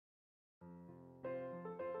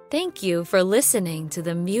Thank you for listening to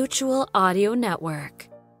the Mutual Audio Network.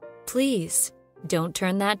 Please, don't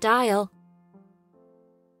turn that dial.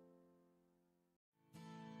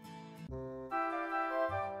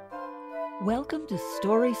 Welcome to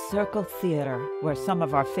Story Circle Theater, where some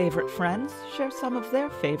of our favorite friends share some of their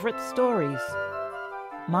favorite stories.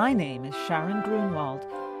 My name is Sharon Grunwald,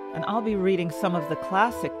 and I'll be reading some of the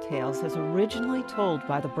classic tales as originally told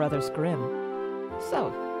by the Brothers Grimm.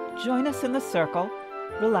 So, join us in the circle,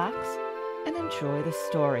 relax, and enjoy the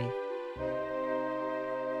story.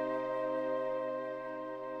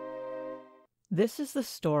 This is the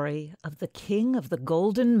story of the King of the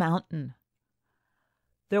Golden Mountain.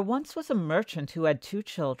 There once was a merchant who had 2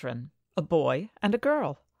 children, a boy and a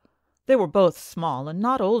girl. They were both small and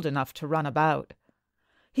not old enough to run about.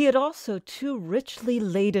 He had also 2 richly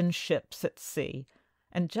laden ships at sea,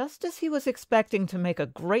 and just as he was expecting to make a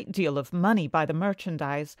great deal of money by the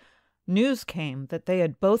merchandise, news came that they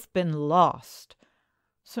had both been lost.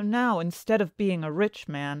 So now, instead of being a rich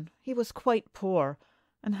man, he was quite poor,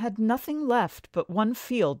 and had nothing left but one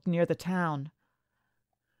field near the town.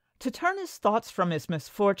 To turn his thoughts from his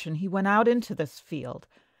misfortune, he went out into this field,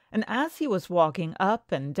 and as he was walking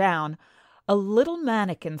up and down, a little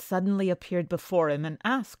mannikin suddenly appeared before him and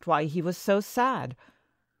asked why he was so sad.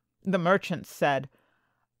 The merchant said,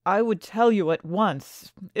 "I would tell you at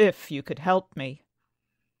once, if you could help me."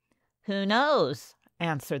 "Who knows?"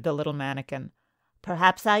 answered the little mannikin.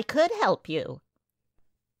 "Perhaps I could help you."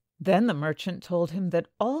 Then the merchant told him that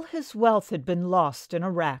all his wealth had been lost in a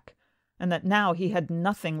wreck, and that now he had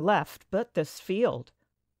nothing left but this field.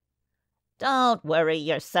 "Don't worry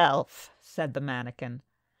yourself," said the mannikin.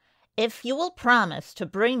 "If you will promise to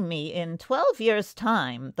bring me in 12 years'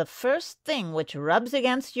 time the first thing which rubs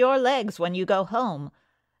against your legs when you go home,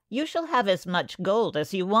 you shall have as much gold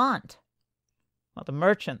as you want." Well, the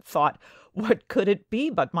merchant thought, what could it be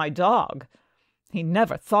but my dog? He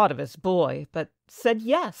never thought of his boy, but said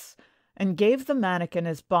yes, and gave the mannikin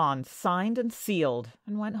his bond signed and sealed,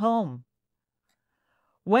 and went home.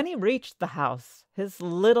 When he reached the house, his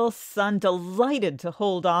little son, delighted to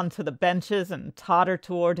hold on to the benches and totter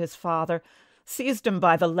toward his father, seized him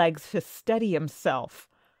by the legs to steady himself.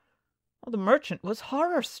 Well, the merchant was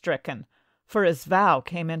horror-stricken, for his vow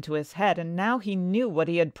came into his head, and now he knew what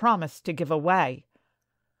he had promised to give away.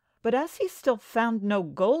 But as he still found no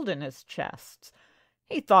gold in his chests,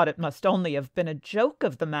 he thought it must only have been a joke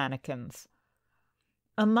of the mannikin's.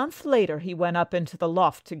 A month later he went up into the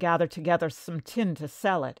loft to gather together some tin to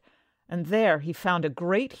sell it, and there he found a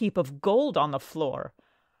great heap of gold on the floor.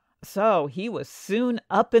 So he was soon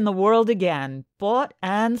up in the world again, bought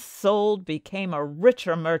and sold, became a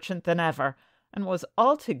richer merchant than ever, and was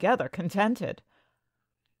altogether contented.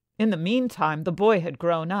 In the meantime the boy had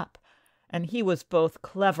grown up, and he was both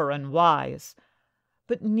clever and wise.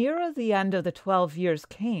 But nearer the end of the 12 years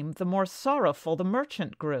came, the more sorrowful the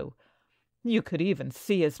merchant grew. You could even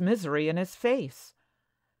see his misery in his face.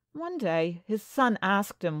 One day his son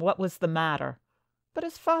asked him what was the matter, but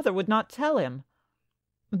his father would not tell him.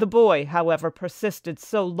 The boy, however, persisted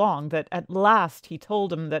so long that at last he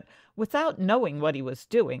told him that, without knowing what he was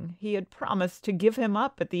doing, he had promised to give him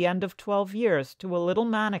up at the end of 12 years to a little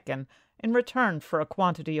mannikin in return for a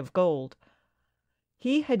quantity of gold.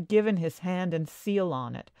 He had given his hand and seal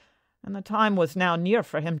on it, and the time was now near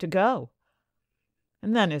for him to go.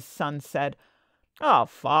 And then his son said, "Ah,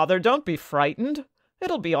 father, don't be frightened.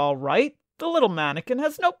 It'll be all right. The little mannikin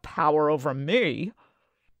has no power over me."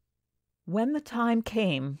 When the time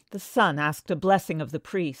came, the son asked a blessing of the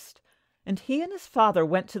priest, and he and his father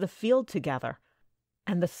went to the field together,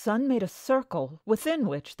 and the son made a circle within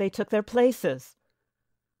which they took their places.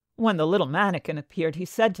 When the little mannikin appeared, he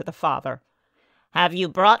said to the father, "Have you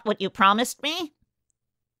brought what you promised me?"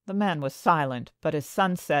 The man was silent, but his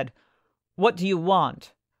son said, "What do you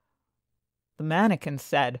want?" The mannikin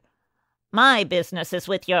said, "My business is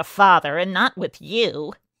with your father and not with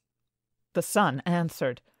you." The son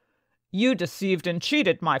answered, "You deceived and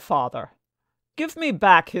cheated my father. Give me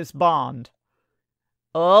back his bond."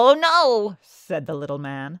 "Oh, no," said the little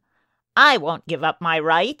man. "I won't give up my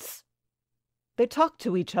rights." They talked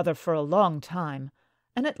to each other for a long time,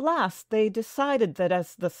 and at last they decided that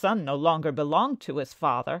as the son no longer belonged to his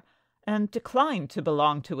father, and declined to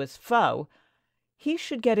belong to his foe, he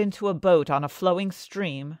should get into a boat on a flowing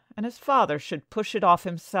stream, and his father should push it off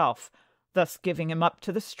himself, thus giving him up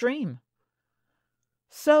to the stream.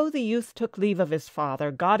 So the youth took leave of his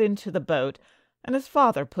father, got into the boat, and his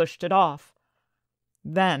father pushed it off.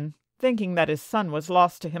 Then, thinking that his son was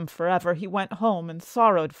lost to him forever, he went home and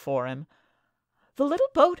sorrowed for him. The little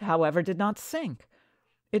boat, however, did not sink.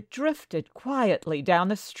 It drifted quietly down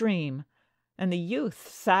the stream, and the youth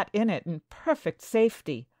sat in it in perfect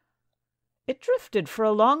safety. It drifted for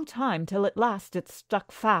a long time till at last it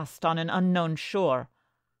stuck fast on an unknown shore.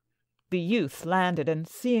 The youth landed, and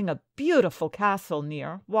seeing a beautiful castle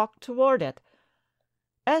near, walked toward it.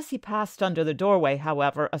 As he passed under the doorway,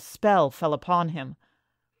 however, a spell fell upon him.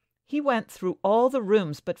 He went through all the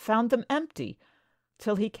rooms, but found them empty,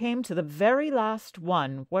 till he came to the very last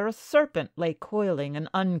one, where a serpent lay coiling and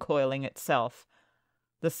uncoiling itself.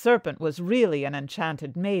 The serpent was really an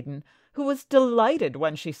enchanted maiden, who was delighted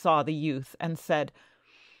when she saw the youth, and said,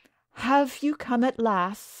 "Have you come at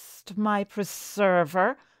last, my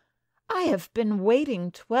preserver? I have been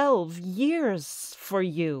waiting 12 years for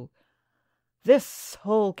you. This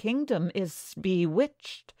whole kingdom is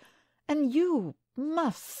bewitched, and you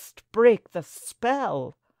must break the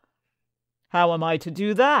spell." "How am I to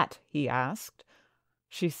do that?" he asked.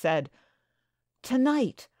 She said,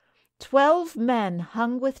 "Tonight 12 men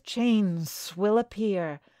hung with chains will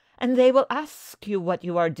appear, and they will ask you what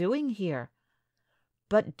you are doing here.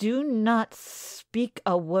 But do not speak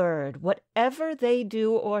a word, whatever they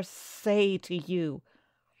do or say to you.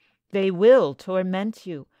 They will torment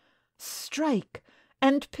you, strike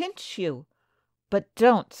and pinch you, but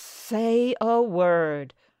don't say a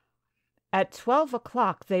word. At 12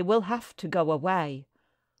 o'clock they will have to go away.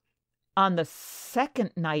 On the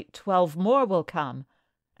second night 12 more will come,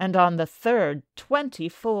 and on the third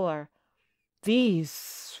 24.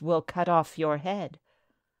 These will cut off your head.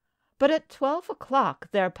 But at 12 o'clock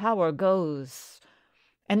their power goes,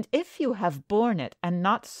 and if you have borne it and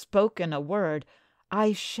not spoken a word,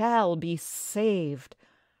 I shall be saved.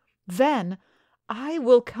 Then I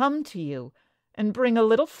will come to you and bring a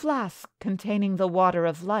little flask containing the water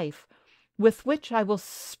of life, with which I will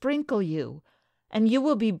sprinkle you, and you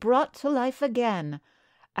will be brought to life again,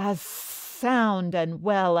 as sound and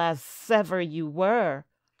well as ever you were."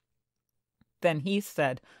 Then he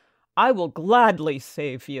said, "I will gladly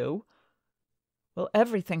save you." Well,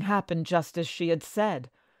 everything happened just as she had said.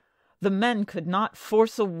 The men could not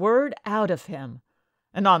force a word out of him.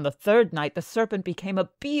 And on the third night the serpent became a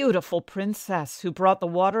beautiful princess, who brought the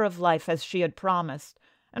water of life as she had promised,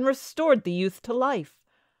 and restored the youth to life.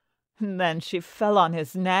 And then she fell on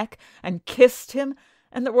his neck and kissed him,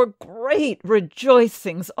 and there were great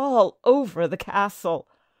rejoicings all over the castle.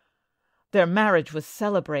 Their marriage was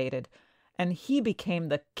celebrated, and he became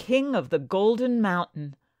the King of the Golden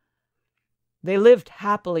Mountain. They lived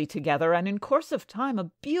happily together, and in course of time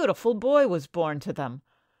a beautiful boy was born to them.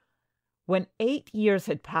 When 8 years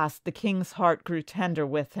had passed, the king's heart grew tender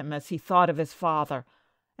with him as he thought of his father,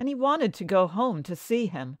 and he wanted to go home to see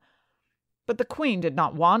him. But the queen did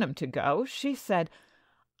not want him to go. She said,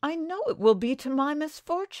 "I know it will be to my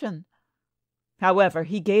misfortune." However,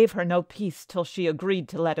 he gave her no peace till she agreed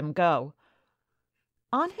to let him go.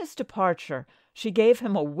 On his departure, she gave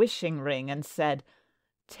him a wishing ring and said,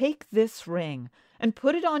 "Take this ring and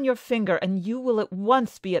put it on your finger, and you will at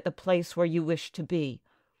once be at the place where you wish to be.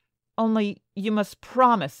 Only you must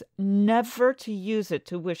promise never to use it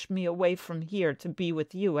to wish me away from here to be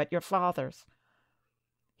with you at your father's."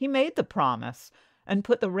 He made the promise and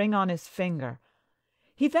put the ring on his finger.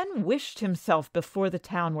 He then wished himself before the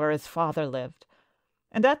town where his father lived,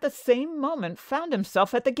 and at the same moment found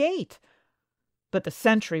himself at the gate. But the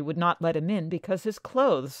sentry would not let him in, because his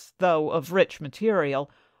clothes, though of rich material,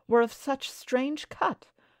 were of such strange cut.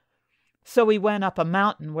 So he went up a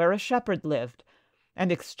mountain where a shepherd lived,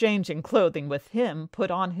 and exchanging clothing with him, put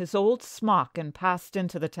on his old smock and passed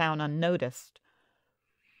into the town unnoticed.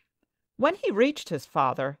 When he reached his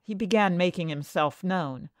father, he began making himself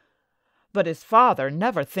known. But his father,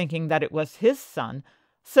 never thinking that it was his son,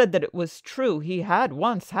 said that it was true he had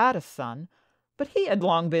once had a son, but he had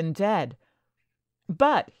long been dead.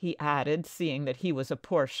 But, he added, seeing that he was a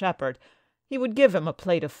poor shepherd, he would give him a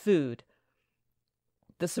plate of food.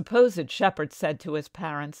 The supposed shepherd said to his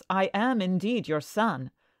parents, "I am indeed your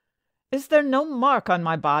son. Is there no mark on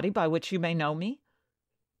my body by which you may know me?"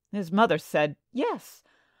 His mother said, "Yes,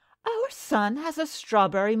 our son has a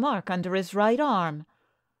strawberry mark under his right arm."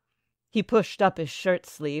 He pushed up his shirt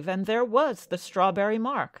sleeve, and there was the strawberry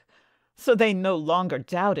mark, so they no longer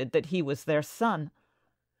doubted that he was their son.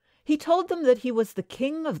 He told them that he was the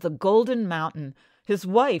King of the Golden Mountain, his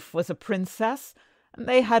wife was a princess, and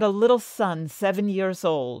they had a little son 7 years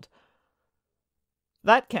old.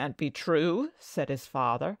 "That can't be true," said his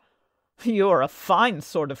father. "You're a fine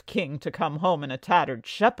sort of king to come home in a tattered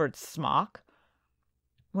shepherd's smock."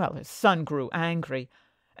 Well, his son grew angry,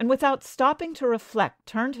 and without stopping to reflect,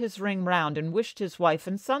 turned his ring round and wished his wife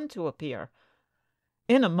and son to appear.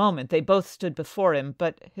 In a moment they both stood before him,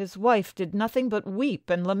 but his wife did nothing but weep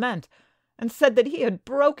and lament, and said that he had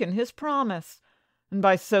broken his promise, and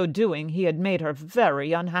by so doing he had made her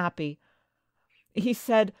very unhappy. He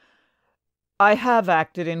said, "I have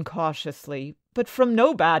acted incautiously, but from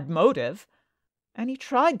no bad motive," and he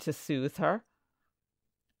tried to soothe her.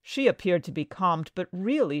 She appeared to be calmed, but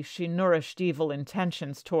really she nourished evil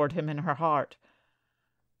intentions toward him in her heart.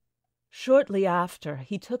 Shortly after,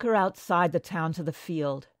 he took her outside the town to the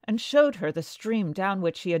field, and showed her the stream down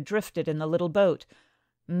which he had drifted in the little boat,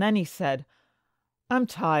 and then he said, "I'm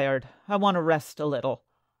tired. I want to rest a little."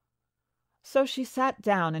 So she sat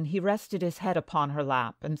down, and he rested his head upon her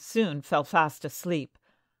lap, and soon fell fast asleep.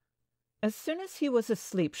 As soon as he was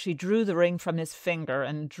asleep, she drew the ring from his finger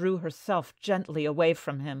and drew herself gently away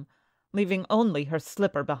from him, leaving only her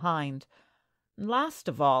slipper behind. And last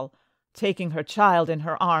of all, taking her child in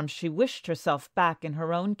her arms, she wished herself back in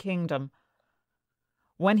her own kingdom.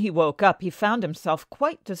 When he woke up, he found himself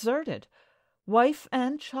quite deserted. Wife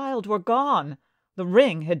and child were gone. The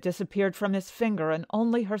ring had disappeared from his finger, and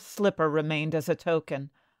only her slipper remained as a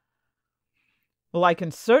token. "Well, I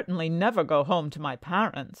can certainly never go home to my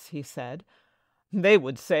parents," he said. "They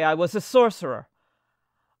would say I was a sorcerer.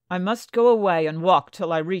 I must go away and walk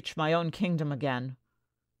till I reach my own kingdom again."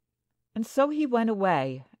 And so he went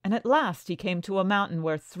away, and at last he came to a mountain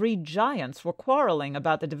where 3 giants were quarreling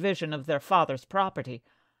about the division of their father's property.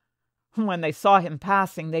 When they saw him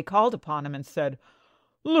passing, they called upon him and said,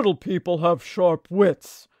 "Little people have sharp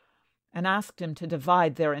wits," and asked him to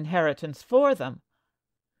divide their inheritance for them.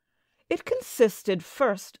 It consisted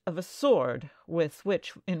first of a sword, with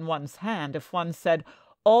which in one's hand, if one said,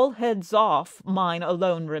 "All heads off, mine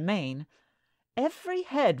alone remain," every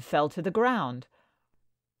head fell to the ground.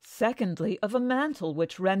 Secondly, of a mantle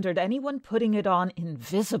which rendered anyone putting it on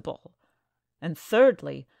invisible. And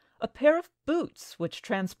thirdly, a pair of boots which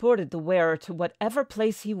transported the wearer to whatever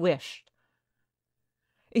place he wished.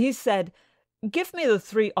 He said, "Give me the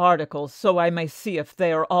 3 articles, so I may see if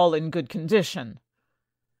they are all in good condition."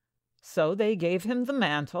 So they gave him the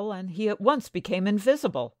mantle, and he at once became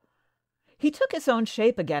invisible. He took his own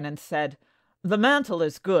shape again and said, "The mantle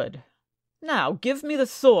is good. Now give me the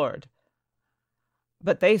sword."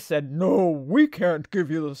 But they said, "No, we can't give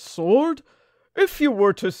you the sword. If you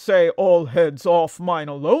were to say, 'All heads off, mine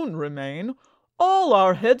alone remain,' all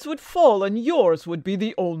our heads would fall, and yours would be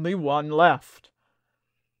the only one left."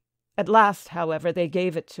 At last, however, they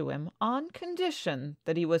gave it to him, on condition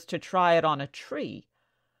that he was to try it on a tree.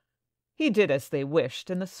 He did as they wished,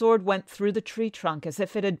 and the sword went through the tree trunk as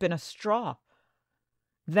if it had been a straw.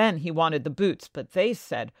 Then he wanted the boots, but they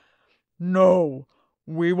said, "No,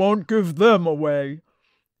 we won't give them away.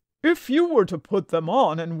 If you were to put them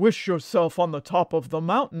on and wish yourself on the top of the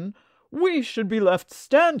mountain, we should be left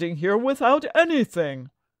standing here without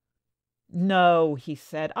anything." "No," he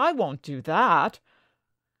said, "I won't do that."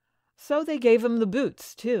 So they gave him the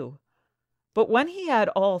boots, too. But when he had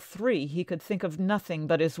all 3, he could think of nothing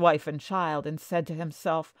but his wife and child, and said to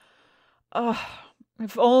himself,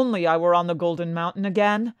 If only I were on the Golden Mountain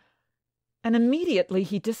again." And immediately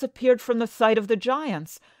he disappeared from the sight of the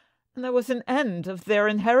giants, and there was an end of their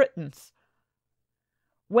inheritance.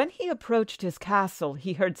 When he approached his castle,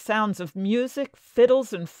 he heard sounds of music,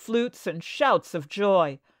 fiddles and flutes, and shouts of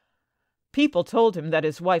joy. People told him that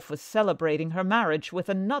his wife was celebrating her marriage with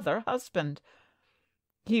another husband.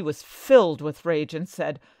 He was filled with rage and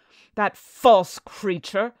said, "That false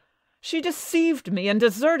creature! She deceived me and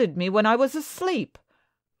deserted me when I was asleep."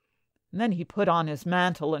 Then he put on his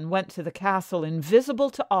mantle and went to the castle, invisible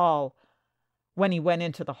to all. When he went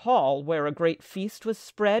into the hall, where a great feast was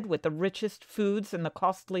spread with the richest foods and the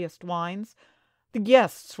costliest wines, the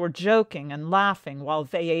guests were joking and laughing while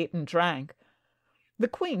they ate and drank. The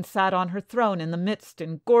queen sat on her throne in the midst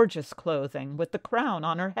in gorgeous clothing, with the crown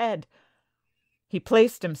on her head. He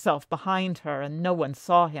placed himself behind her, and no one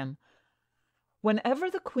saw him. Whenever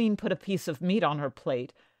the queen put a piece of meat on her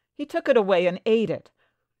plate, he took it away and ate it,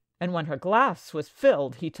 and when her glass was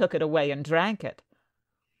filled, he took it away and drank it.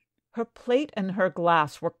 Her plate and her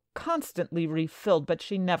glass were constantly refilled, but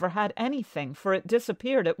she never had anything, for it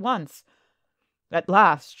disappeared at once. At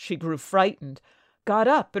last she grew frightened, got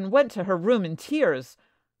up, and went to her room in tears,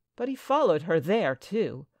 but he followed her there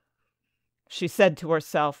too. She said to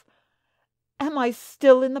herself, "Am I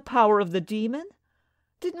still in the power of the demon?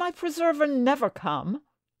 Did my preserver never come?"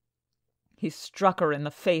 He struck her in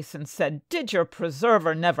the face and said, "Did your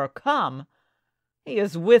preserver never come? He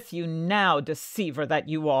is with you now, deceiver that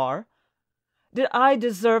you are. Did I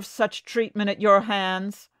deserve such treatment at your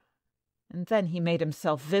hands?" And then he made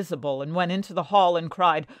himself visible and went into the hall and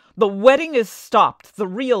cried, "The wedding is stopped. The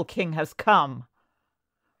real king has come."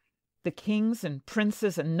 The kings and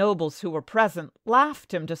princes and nobles who were present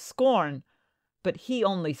laughed him to scorn. but he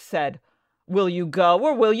only said, "Will you go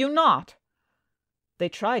or will you not?" They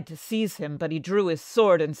tried to seize him, but he drew his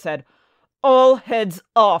sword and said, "All heads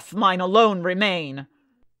off, mine alone remain."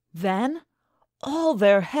 Then all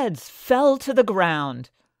their heads fell to the ground,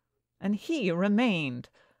 and he remained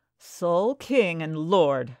sole king and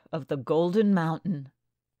lord of the Golden Mountain.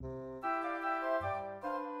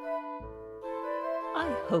 I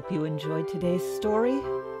hope you enjoyed today's story,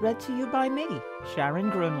 read to you by me, Sharon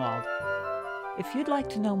Grunwald. If you'd like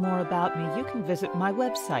to know more about me, you can visit my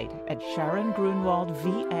website at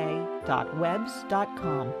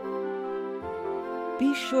sharongrunwaldva.webs.com.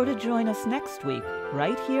 Be sure to join us next week,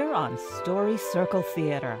 right here on Story Circle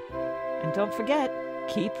Theater. And don't forget,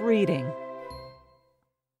 keep reading.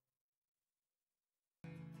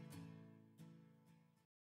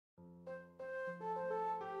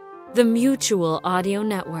 The Mutual Audio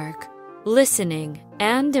Network. Listening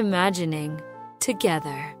and imagining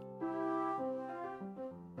together.